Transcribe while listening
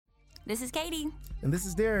This is Katie. And this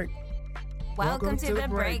is Derrick. Welcome to the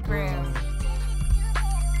Break Room.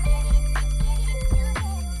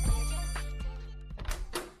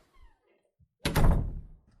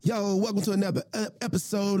 Yo, welcome to another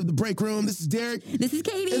episode of the Break Room. This is Derrick. This is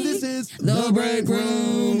Katie. And this is the Break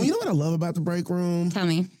Room. You know what I love about the Break Room? Tell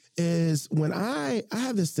me. Is when I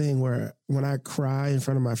have this thing where when I cry in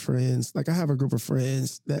front of my friends, like I have a group of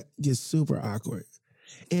friends that get super awkward.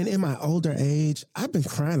 And in my older age, I've been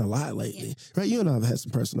crying a lot lately, right? You and I have had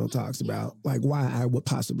some personal talks about like why I would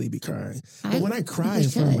possibly be crying. But when I cry in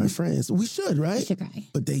front of my friends, we should, right? We should cry.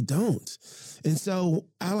 But they don't. And so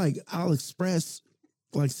I'll express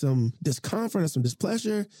like some discomfort or some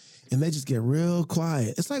displeasure, and they just get real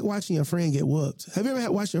quiet. It's like watching your friend get whooped. Have you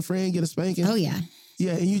ever watched your friend get a spanking? Oh, yeah.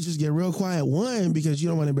 Yeah, and you just get real quiet. One, because you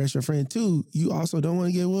don't want to embarrass your friend. Two, you also don't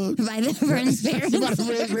want to get whooped. By the friend's parents. By the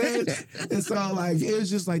friend's parents. And so, like, it was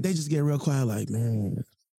just like, they just get real quiet, like, man.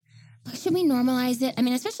 Should we normalize it? I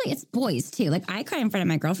mean, especially it's boys, too. Like, I cry in front of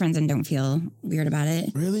my girlfriends and don't feel weird about it.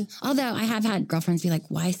 Really? Although I have had girlfriends be like,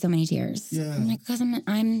 why so many tears? Yeah. I'm like, because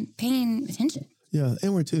I'm paying attention. Yeah,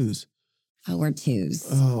 and we're twos. Oh, we're twos.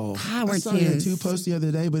 Oh, God, we're I saw your twos. two posts the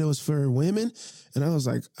other day, but it was for women. And I was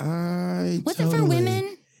like, Was it for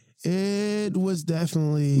women? It was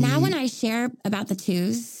definitely. Now when I share about the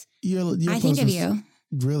twos, your I post think of was- you.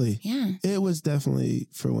 Really? Yeah. It was definitely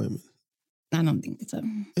for women. I don't think so.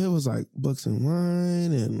 It was like books and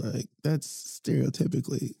wine, and like that's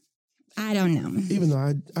stereotypically. I don't know. Even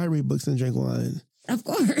though I read books and drink wine. Of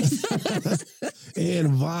course. And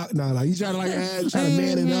vodka. No, like you try to like try to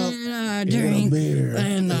man it up. Drink a beer.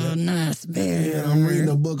 and a nice beer. And I'm reading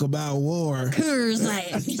a book about war. Coors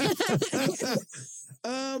Light.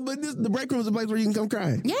 But the break room is a place where you can come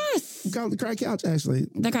cry. Yes. Call it the cry couch, actually.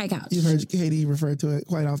 The cry couch. You've heard Katie refer to it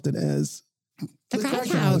quite often as The cry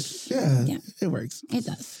couch. Yeah, it works. It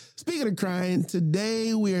does. Speaking of crying,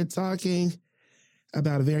 today we are talking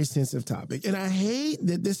about a very sensitive topic. And I hate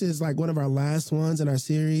that this is like one of our last ones in our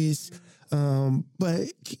series. But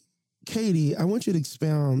Katie, I want you to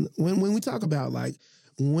expound when we talk about like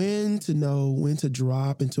when to know when to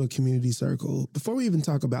drop into a community circle. Before we even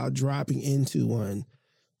talk about dropping into one,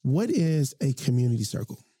 what is a community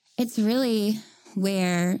circle? It's really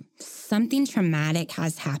where something traumatic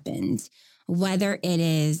has happened, whether it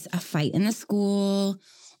is a fight in the school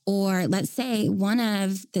or let's say one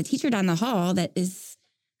of the teacher down the hall that is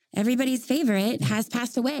everybody's favorite has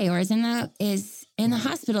passed away or is in the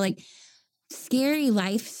hospital. Like scary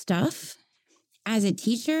life stuff. As a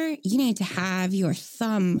teacher, you need to have your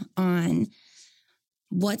thumb on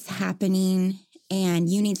what's happening and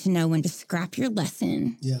you need to know when to scrap your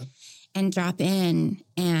lesson and drop in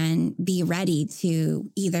and be ready to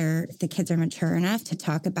either if the kids are mature enough to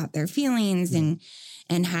talk about their feelings and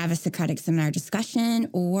have a Socratic seminar discussion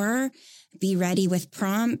or be ready with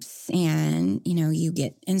prompts and, you know, you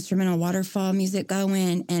get instrumental waterfall music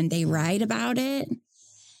going and they write about it.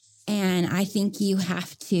 And I think you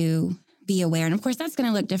have to be aware. And of course, that's going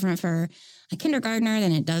to look different for a kindergartner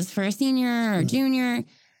than it does for a senior or junior.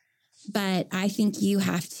 But I think you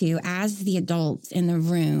have to, as the adult in the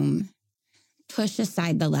room, push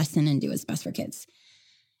aside the lesson and do what's best for kids.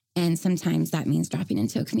 And sometimes that means dropping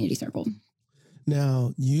into a community circle.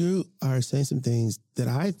 Now, you are saying some things that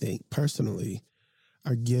I think personally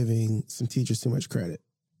are giving some teachers too much credit.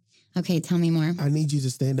 Okay, tell me more. I need you to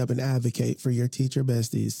stand up and advocate for your teacher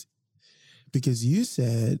besties because you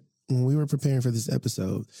said when we were preparing for this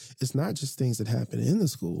episode, it's not just things that happen in the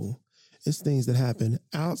school, it's things that happen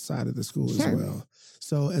outside of the school as well.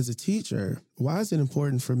 So as a teacher, why is it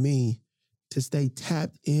important for me to stay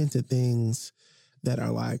tapped into things that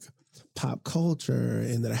are like pop culture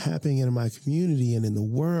and that are happening in my community and in the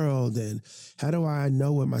world? And how do I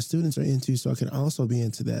know what my students are into so I can also be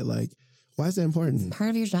into that? Like, why is that important?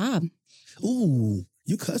 Part of your job. Ooh,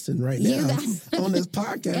 you cussing right now on this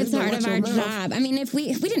podcast. It's part of our job. I mean, if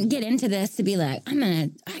we didn't get into this to be like, I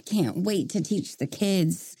can't wait to teach the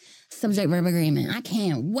kids subject-verb agreement. I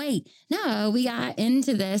can't wait. No, we got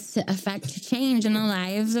into this to affect change in the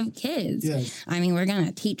lives of kids. Yes. I mean, we're going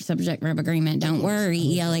to teach subject-verb agreement. Don't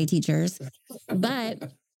worry, ELA teachers.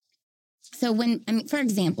 But so for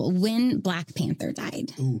example, when Black Panther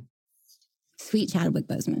died, sweet Chadwick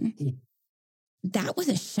Boseman, that was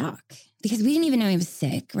a shock because we didn't even know he was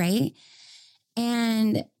sick, right?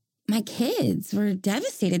 And my kids were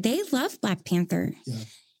devastated. They love Black Panther. Yeah.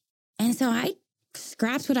 And so I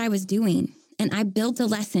scrapped what I was doing and I built a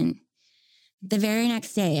lesson. The very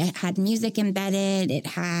next day, it had music embedded. It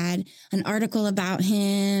had an article about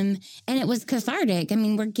him and it was cathartic. I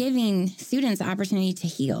mean, we're giving students the opportunity to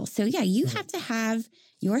heal. So yeah, you have to have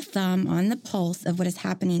your thumb on the pulse of what is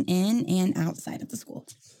happening in and outside of the school.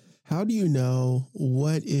 How do you know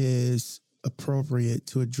what is appropriate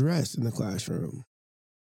to address in the classroom?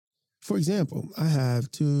 For example, I have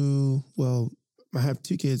two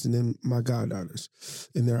kids and then my goddaughters,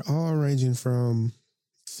 and they're all ranging from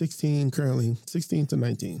 16 to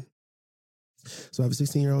 19. So I have a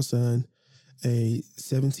 16-year-old son, a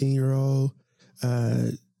 17-year-old,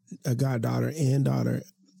 a goddaughter and daughter,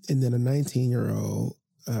 and then a 19-year-old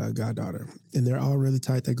goddaughter. And they're all really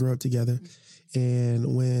tight. They grew up together.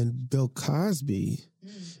 And when Bill Cosby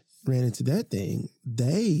ran into that thing,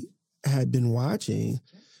 they had been watching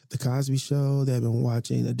The Cosby Show. They had been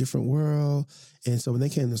watching A Different World. And so when they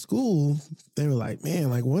came to school, they were like, man,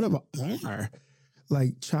 like what about our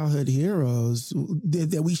like childhood heroes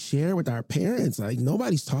that we share with our parents? Like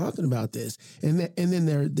nobody's talking about this. And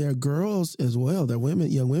then they're girls as well. They're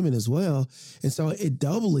young women as well. And so it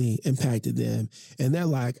doubly impacted them. And they're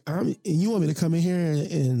like, and you want me to come in here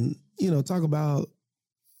and talk about,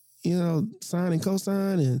 sine and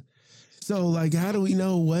cosine. And so like, how do we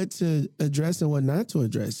know what to address and what not to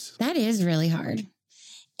address? That is really hard.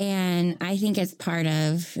 And I think it's part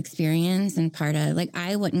of experience and part of, like,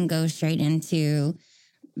 I wouldn't go straight into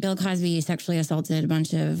Bill Cosby sexually assaulted a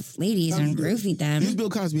bunch of ladies and roofied them. Use Bill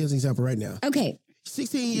Cosby as an example right now. Okay.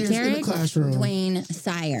 16 years Derrick in the classroom. Dwayne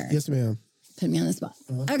Sire. Yes, ma'am. Put me on the spot.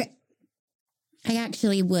 Okay. I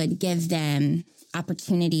actually would give them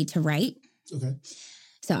opportunity to write. Okay.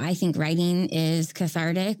 So I think writing is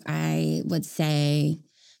cathartic. I would say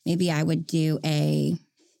maybe I would do a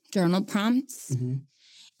journal prompts. Mm-hmm.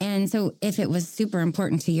 And so if it was super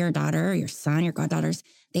important to your daughter, your son, your goddaughters,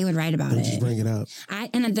 they would write about it. Just bring it up.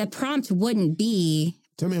 And the prompt wouldn't be...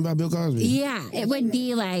 Tell me about Bill Cosby. Yeah. It would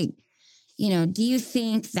be like, do you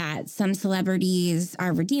think that some celebrities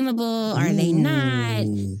are redeemable? Are they not?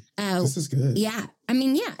 This is good. Yeah. I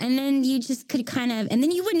mean, yeah. And then you just could kind of... And then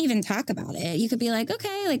you wouldn't even talk about it. You could be like,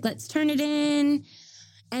 okay, like, let's turn it in.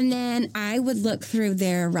 And then I would look through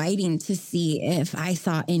their writing to see if I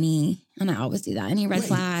saw any, and I always do that, any red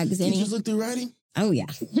flags. Teachers look through writing? Oh, yeah.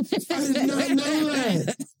 I did not know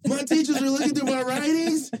that. My teachers were looking through my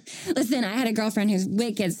writings? Listen, I had a girlfriend who's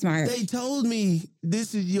wicked smart. They told me,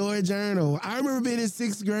 this is your journal. I remember being in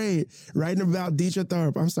 6th grade, writing about Deidre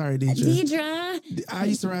Thorpe. I'm sorry, Deidre. Deidre. I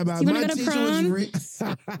used to write about... Do you want to go to prom?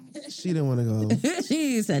 She didn't want to go.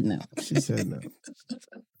 She said no. She said no.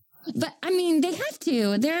 But I mean, they have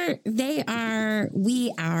to.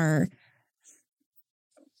 We are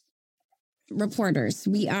reporters.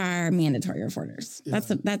 We are mandatory reporters. Yeah.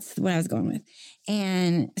 That's what I was going with.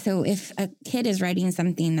 And so if a kid is writing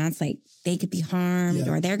something that's like they could be harmed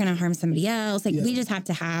or they're going to harm somebody else, like we just have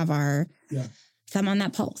to have our thumb on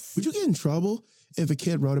that pulse. Would you get in trouble if a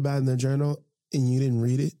kid wrote about it in their journal and you didn't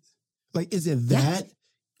read it? Like, is it that?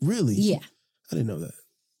 Really? Yeah. I didn't know that.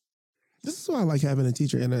 This is why I like having a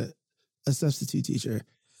teacher and a substitute teacher.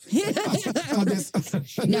 No,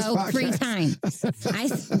 free time.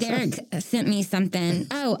 Derrick sent me something.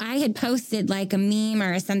 Oh, I had posted like a meme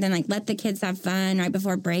or something like, let the kids have fun right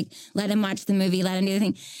before break. Let them watch the movie. Let them do the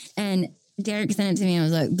thing. And Derrick sent it to me. I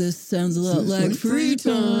was like, this sounds a lot like free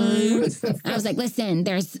time. I was like, listen,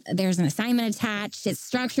 there's an assignment attached. It's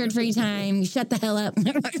structured free time. You shut the hell up.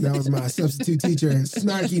 That was my substitute teacher.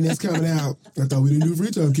 Snarkiness coming out. I thought we didn't do free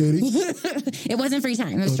time, Katie. It wasn't free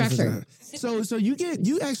time. It was structured. So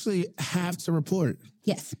you actually have to report.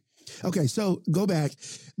 Yes. Okay, so go back.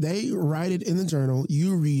 They write it in the journal.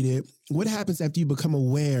 You read it. What happens after you become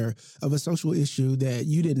aware of a social issue that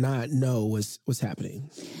you did not know was happening?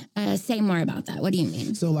 Say more about that. What do you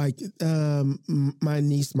mean? So like my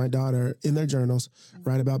niece, my daughter, in their journals,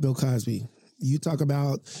 write about Bill Cosby. You talk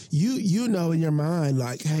about, you know in your mind,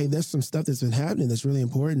 like, hey, there's some stuff that's been happening that's really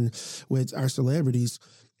important with our celebrities.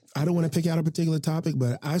 I don't want to pick out a particular topic,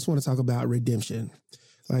 but I just want to talk about redemption.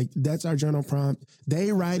 Like, that's our journal prompt.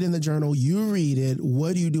 They write in the journal. You read it.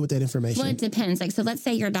 What do you do with that information? Well, it depends. Like, so let's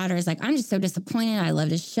say your daughter is like, I'm just so disappointed. I love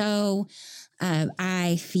his show.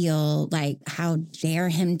 I feel like, how dare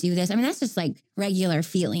him do this? I mean, that's just like regular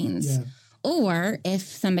feelings. Yeah. Or if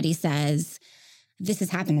somebody says, this has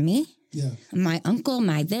happened to me. Yeah. My uncle,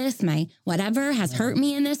 my this, my whatever has hurt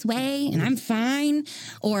me in this way and I'm fine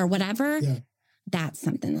or whatever. Yeah. That's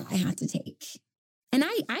something that I have to take. And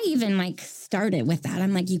I even like started with that.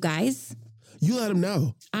 I'm like, you guys. You let them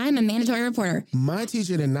know. I'm a mandatory reporter. My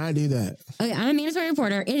teacher did not do that. Okay, I'm a mandatory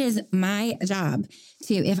reporter. It is my job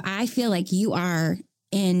to, if I feel like you are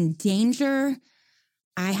in danger,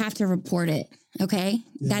 I have to report it. Okay?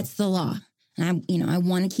 Yeah. That's the law. And I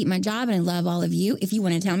want to keep my job and I love all of you. If you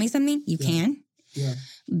want to tell me something, you can. Yeah.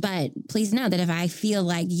 But please know that if I feel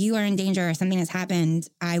like you are in danger or something has happened,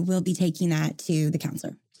 I will be taking that to the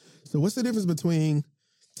counselor. So what's the difference between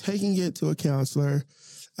taking it to a counselor,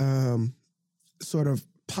 sort of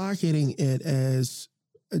pocketing it as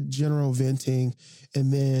a general venting,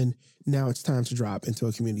 and then now it's time to drop into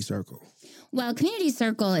a community circle? Well, community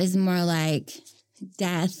circle is more like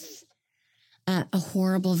death, a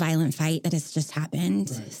horrible, violent fight that has just happened.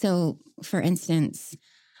 Right. So, for instance,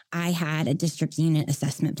 I had a district unit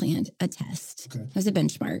assessment plan, a test. Okay. It was a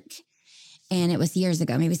benchmark. And it was years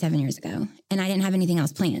ago, maybe 7 years ago. And I didn't have anything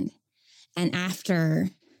else planned. And after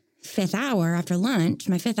fifth hour, after lunch,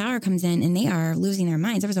 my fifth hour comes in and they are losing their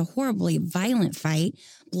minds. There was a horribly violent fight,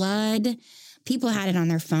 blood. People had it on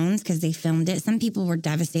their phones because they filmed it. Some people were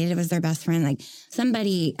devastated. It was their best friend. Like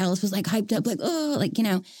somebody else was like hyped up, like, oh, like, you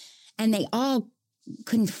know, and they all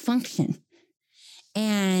couldn't function.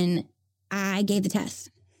 And I gave the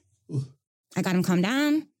test. Ooh. I got them calmed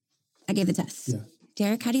down. I gave the test. Yeah.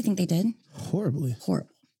 Derrick, how do you think they did? Horribly. Horrible.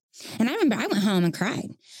 And I remember I went home and cried.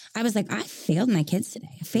 I was like, I failed my kids today.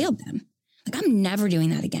 I failed them. Like, I'm never doing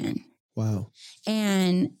that again. Wow.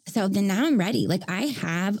 And so then now I'm ready. Like, I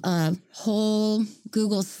have a whole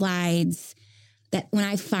Google Slides that when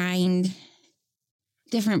I find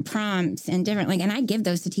different prompts and different, like, and I give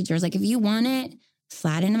those to teachers. Like, if you want it,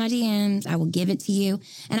 slide into my DMs. I will give it to you.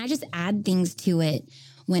 And I just add things to it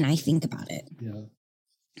when I think about it. Yeah.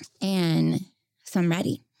 And so I'm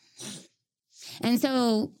ready. And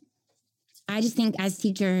so I just think as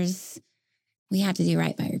teachers, we have to do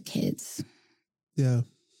right by our kids. Yeah.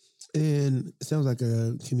 And it sounds like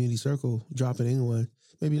a community circle, dropping anyone,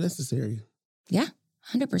 maybe necessary. Yeah,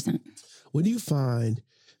 100%. What do you find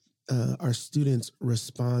are students'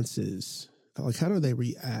 responses? Like, how do they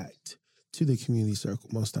react to the community circle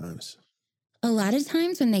most times? A lot of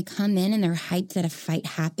times when they come in and they're hyped that a fight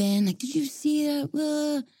happened, like, did you see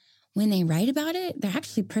that? When they write about it, they're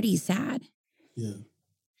actually pretty sad. Yeah.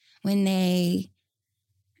 When they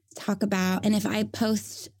talk about, and if I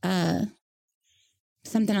post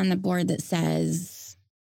something on the board that says,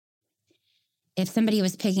 if somebody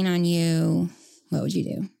was picking on you, what would you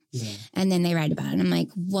do? Yeah. And then they write about it. I'm like,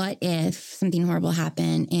 what if something horrible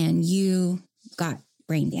happened and you got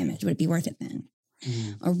brain damage? Would it be worth it then?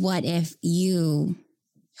 Mm-hmm. Or what if you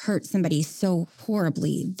hurt somebody so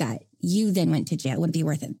horribly that you then went to jail? Would it be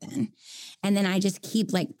worth it then? And then I just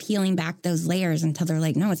keep like peeling back those layers until they're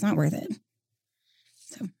like, no, it's not worth it.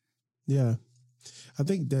 So, yeah, I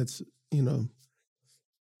think that's,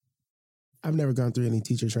 I've never gone through any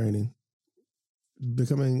teacher training.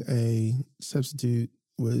 Becoming a substitute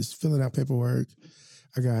was filling out paperwork.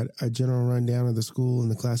 I got a general rundown of the school and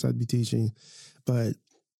the class I'd be teaching. But,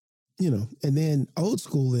 and then old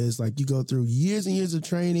school is like you go through years and years of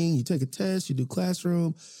training. You take a test, you do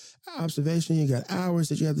classroom observation, you got hours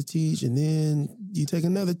that you have to teach, and then you take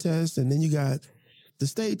another test, and then you got the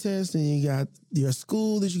state test, and you got your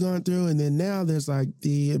school that you're going through, and then now there's like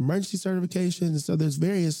the emergency certification. And so there's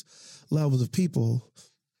various levels of people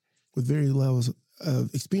with various levels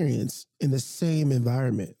of experience in the same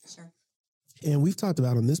environment. Sure. And we've talked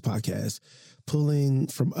about on this podcast, pulling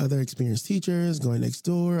from other experienced teachers, going next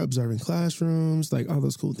door, observing classrooms, like all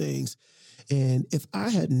those cool things. And if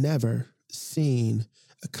I had never seen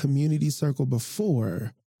a community circle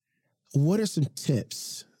before, what are some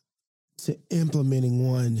tips to implementing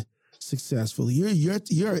one successfully?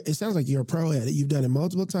 It sounds like you're a pro at it. You've done it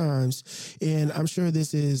multiple times, and I'm sure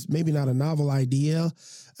this is maybe not a novel idea,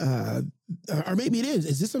 or maybe it is.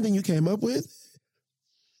 Is this something you came up with?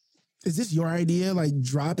 Is this your idea, like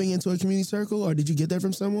dropping into a community circle, or did you get that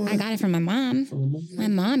from someone? I got it from my mom, my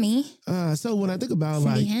mommy. So when I think about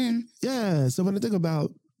so when I think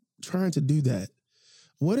about trying to do that,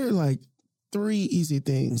 what are like 3 easy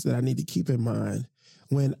things that I need to keep in mind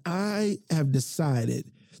when I have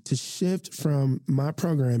decided to shift from my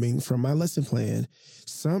programming, from my lesson plan?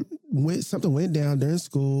 Something went down during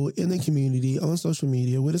school, in the community, on social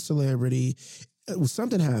media, with a celebrity.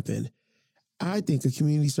 Something happened. I think a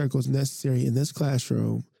community circle is necessary in this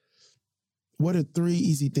classroom. What are 3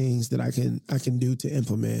 easy things that I can do to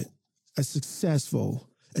implement a successful,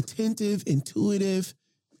 attentive, intuitive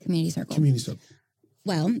community circle?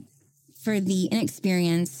 Well, for the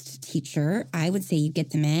inexperienced teacher, I would say you get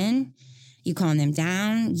them in, you calm them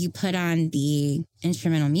down, you put on the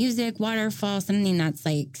instrumental music, waterfall, something that's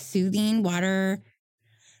like soothing, water.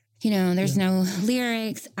 There's no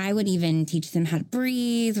lyrics. I would even teach them how to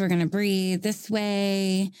breathe. We're going to breathe this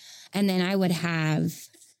way. And then I would have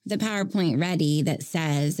the PowerPoint ready that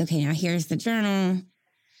says, okay, now here's the journal.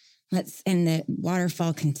 And the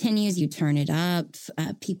waterfall continues. You turn it up.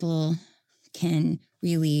 People can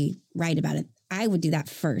really write about it I would do that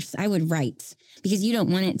first. I would write, because you don't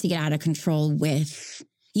want it to get out of control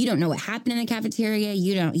you don't know what happened in the cafeteria.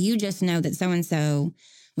 You just know that so-and-so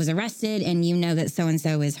was arrested and you know that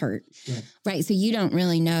so-and-so is hurt. Right. So you don't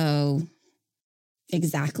really know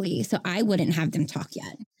exactly. So I wouldn't have them talk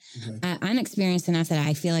yet. Okay. I'm experienced enough that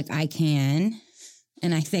I feel like I can,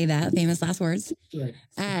 and I say that, famous last words,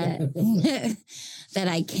 that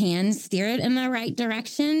I can steer it in the right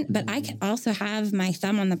direction, but I can also have my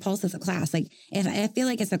thumb on the pulse of the class. Like if I feel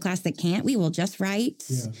like it's a class that can't, we will just write.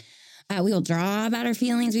 We will draw about our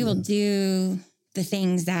feelings. We will do the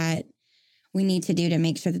things that we need to do to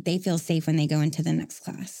make sure that they feel safe when they go into the next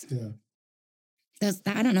class.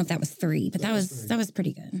 I don't know if that was 3, but that was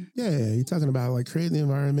pretty good. Yeah. You're talking about like creating the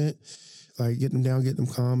environment, like getting them down, getting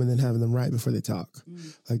them calm, and then having them write before they talk.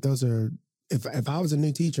 Like those are, if I was a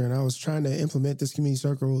new teacher and I was trying to implement this community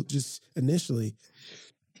circle just initially,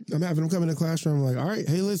 I'm having them come in the classroom like, all right,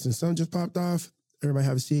 hey, listen, something just popped off. Everybody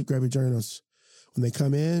have a seat, grab your journals. When they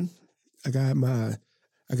come in, I got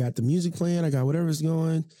the music playing, I got whatever's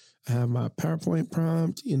going. I have my PowerPoint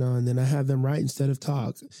prompt, and then I have them write instead of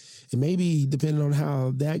talk. And maybe depending on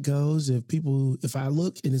how that goes, if I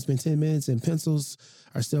look and it's been 10 minutes and pencils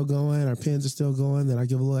are still going, or pens are still going, then I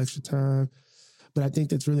give a little extra time. But I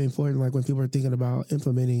think that's really important, like when people are thinking about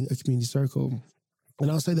implementing a community circle. And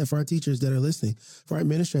I'll say that for our teachers that are listening, for our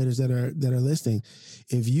administrators that are listening,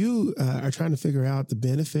 if you are trying to figure out the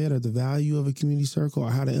benefit or the value of a community circle or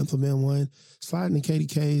how to implement one, slide into Katie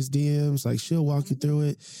K's DMs. Like she'll walk you through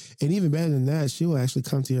it. And even better than that, she will actually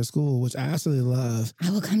come to your school, which I absolutely love. I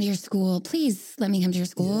will come to your school. Please let me come to your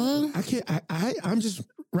school. Yeah, I'm just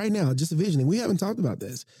right now, just envisioning. We haven't talked about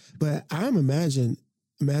this, but I'm imagining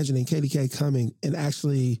Katie K coming and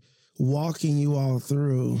actually walking you all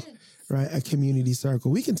through right, a community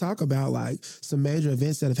circle. We can talk about like some major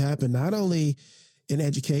events that have happened, not only in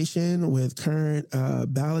education with current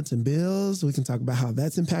ballots and bills. We can talk about how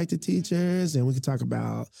that's impacted teachers, and we can talk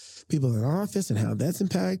about people in office and how that's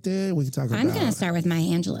impacted. We can talk about... I'm going to start with Maya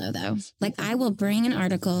Angelou, though. Like, I will bring an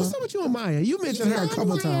article. What's up with you and Maya? You mentioned her a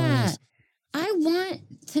couple of times. I want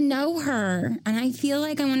to know her, and I feel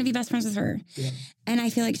like I want to be best friends with her. Yeah. And I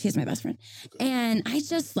feel like she's my best friend. Okay. And I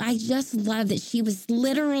just love that she was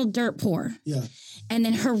literal dirt poor. Yeah. And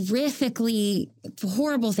then horrifically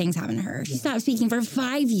horrible things happened to her. She stopped speaking for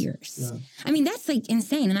 5 years. Yeah. I mean, that's like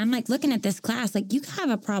insane. And I'm like looking at this class, like you have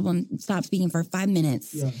a problem, stop speaking for 5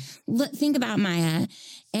 minutes. Yeah. Think about Maya.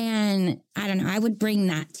 And I don't know, I would bring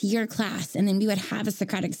that to your class, and then we would have a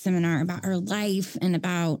Socratic seminar about her life and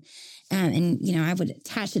about... and, you know, I would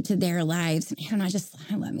attach it to their lives. I don't know,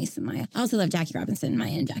 I love me some Maya. I also love Jackie Robinson,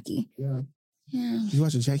 Maya and Jackie. Yeah. Yeah. Did you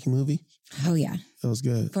watch the Jackie movie? Oh, yeah. That was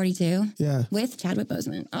good. 42? Yeah. With Chadwick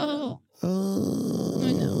Boseman. Oh. Oh.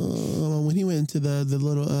 I know. When he went into the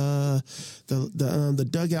little, the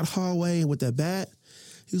dugout hallway with that bat,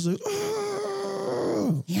 he was like,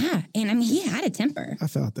 oh. Yeah. And I mean, he had a temper. I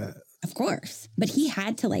felt that. Of course. But he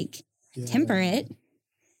had to temper it.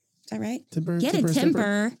 Is that right? He had a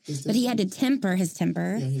temper, but he had to temper his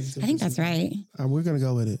temper. Yeah, I think that's right. We're going to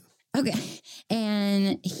go with it. Okay.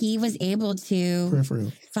 And he was able to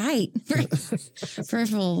fight.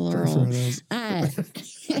 Peripheral.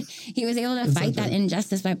 He was able to fight that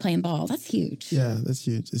injustice by playing ball. That's huge. Yeah, that's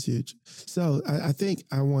huge. That's huge. So I think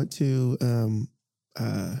I want to...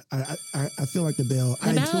 I feel like the bell.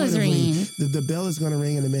 The bell is ringing. The bell is going to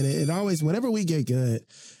ring in a minute. It always, whenever we get good,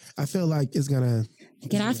 I feel like it's going to...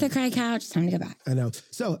 Get off the cry couch. It's time to go back. I know.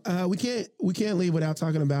 So we can't leave without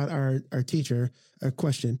talking about our teacher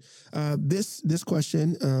question. This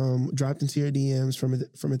question dropped into your DMs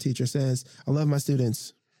from a teacher. Says, I love my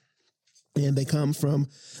students, and they come from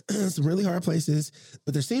some really hard places,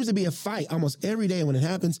 but there seems to be a fight almost every day. When it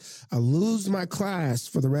happens, I lose my class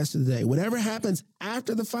for the rest of the day. Whatever happens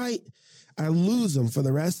after the fight, I lose them for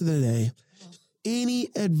the rest of the day. Any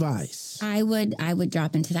advice? I would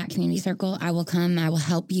drop into that community circle. I will come. I will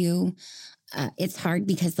help you. It's hard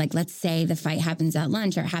because, like, let's say the fight happens at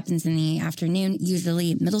lunch or it happens in the afternoon.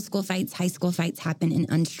 Usually middle school fights, high school fights happen in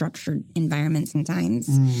unstructured environments and times.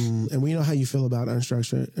 And we know how you feel about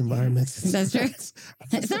unstructured environments. That's true.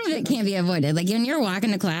 Some of it can't be avoided. Like when you're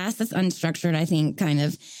walking to class, that's unstructured, I think, kind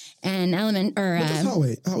of. An element or...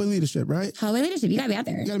 hallway leadership, right? Hallway leadership. You got to be out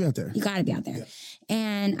there. You got to be out there. Yeah.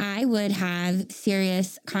 And I would have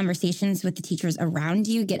serious conversations with the teachers around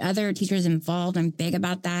you, get other teachers involved. I'm big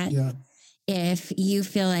about that. Yeah. If you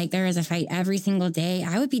feel like there is a fight every single day,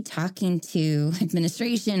 I would be talking to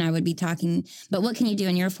administration. I would be talking, but what can you do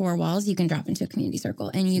in your four walls? You can drop into a community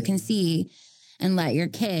circle and you can see and let your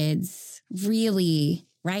kids really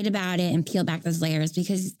write about it and peel back those layers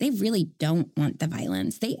because they really don't want the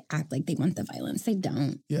violence. They act like they want the violence. They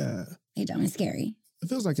don't. Yeah. They don't. It's scary. It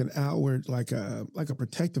feels like an outward, like a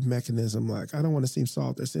protective mechanism. Like, I don't want to seem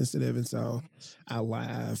soft or sensitive, and so I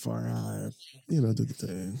laugh or I, do the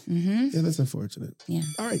thing. Mm-hmm. Yeah, that's unfortunate. Yeah.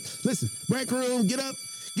 All right, listen, break room, get up,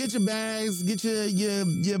 get your bags, get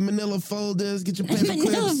your manila folders, get your paper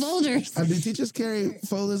Manila clips. folders. Do teachers carry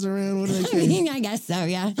folders around? What do they I carry? mean, I guess so,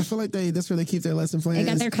 yeah. I feel like that's where they keep their lesson plans. They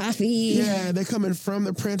got their coffee. Yeah, they're coming from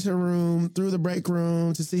the printer room through the break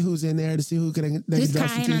room to see who's in there, to see who can. Who's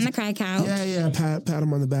crying on the cry couch? Yeah. Pat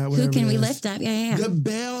them on the back. Who can we lift up? Yeah. The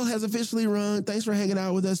bell has officially rung. Thanks for hanging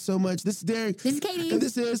out with us so much. This is Derrick. This is Katie. And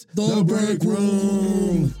this is The Break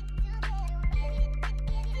Room.